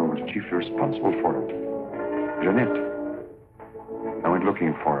with the one who was chiefly responsible for it. Jeanette. I went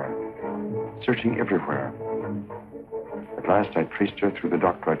looking for her, searching everywhere. At last, I traced her through the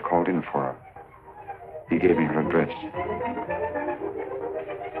doctor I'd called in for her. He gave me her address.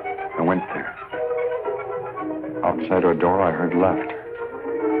 I went there. Outside her door, I heard laughter.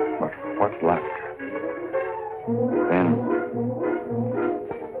 But what laughter?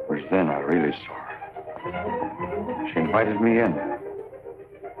 Then I really saw her. She invited me in.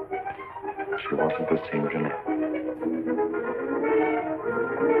 She wasn't the same Jeanette.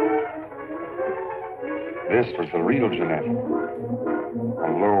 This was the real Jeanette. A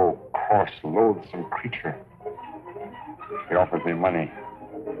low, coarse, loathsome creature. She offered me money.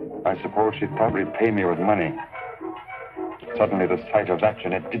 I suppose she'd probably pay me with money. Suddenly, the sight of that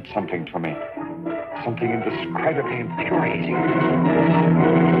Jeanette did something to me. Something indescribably infuriating.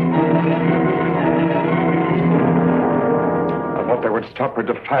 I thought that would stop her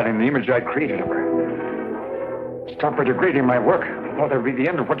defiling the image I created of her. Stop her degrading my work. I thought that would be the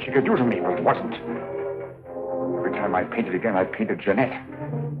end of what she could do to me, but it wasn't. Every time I painted again, I painted Jeanette.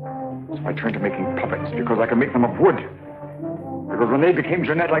 So I turned to making puppets because I could make them of wood. Because when they became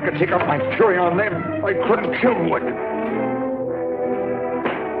Jeanette, I could take out my fury on them. I couldn't kill wood.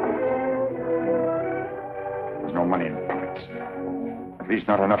 There's no money in puppets. At least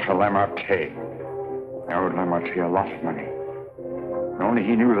not enough for Lamarte. I owed Lamarte a lot of money. And only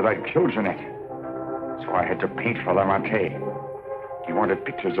he knew that I'd killed Jeanette. So I had to paint for Lamarte. He wanted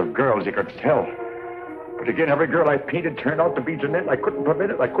pictures of girls he could sell. But again, every girl I painted turned out to be Jeanette. I couldn't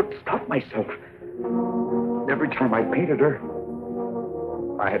prevent it. I couldn't stop myself. Every time I painted her,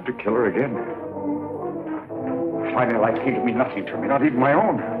 I had to kill her again. Finally, life seemed to mean nothing to me, not even my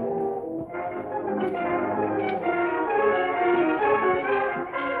own.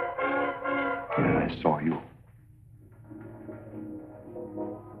 Then I saw you.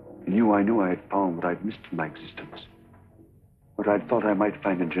 In you, I knew I had found what I'd missed in my existence. What I'd thought I might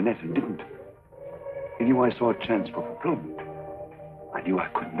find in Jeanette and didn't. In you, I saw a chance for fulfillment. I knew I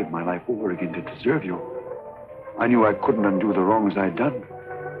couldn't live my life over again to deserve you. I knew I couldn't undo the wrongs I'd done.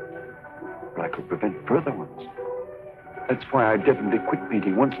 But I could prevent further ones. That's why I definitely quit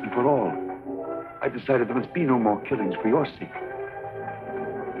painting once and for all. I decided there must be no more killings for your sake.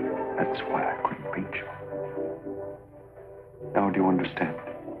 That's why I couldn't paint you. Now do you understand?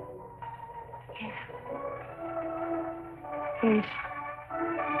 Yes. Yes.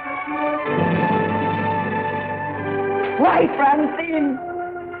 Why, Francine?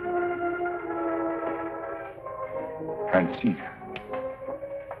 Francine.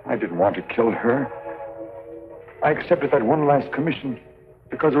 I didn't want to kill her. I accepted that one last commission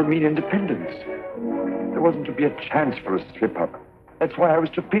because it would mean independence. There wasn't to be a chance for a slip-up. That's why I was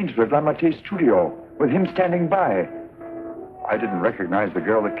to paint her at Lamarte's studio, with him standing by. I didn't recognize the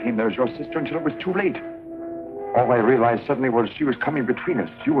girl that came there as your sister until it was too late. All I realized suddenly was she was coming between us,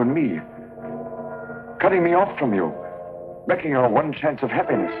 you and me. Cutting me off from you. Wrecking our one chance of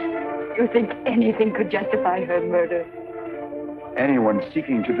happiness. You think anything could justify her murder? Anyone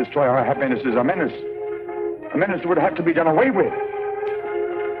seeking to destroy our happiness is a menace. A menace that would have to be done away with.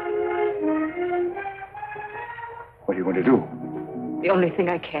 What are you going to do? The only thing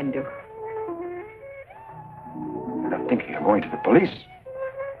I can do. You're not thinking of going to the police?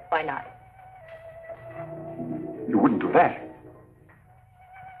 Why not? You wouldn't do that.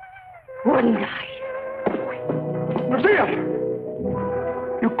 Wouldn't I? Lucille!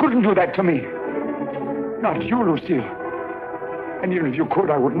 You couldn't do that to me. Not you, Lucille. And even if you could,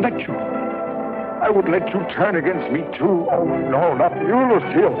 I wouldn't let you. I would let you turn against me, too. Oh, no, not you,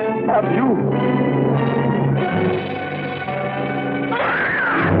 Lucille. Not you.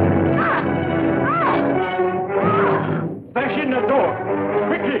 Bash in the door.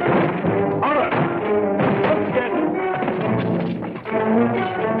 Quickly. Ulmer. Let's get it.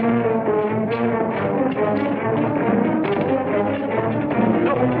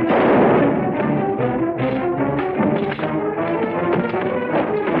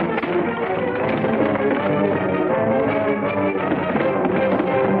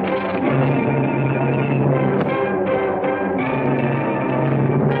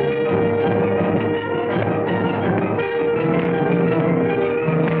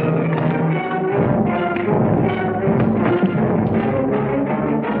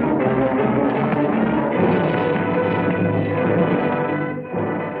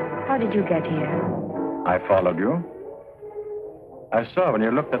 You get here? I followed you. I saw when you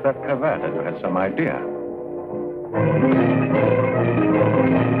looked at that cravat that you had some idea.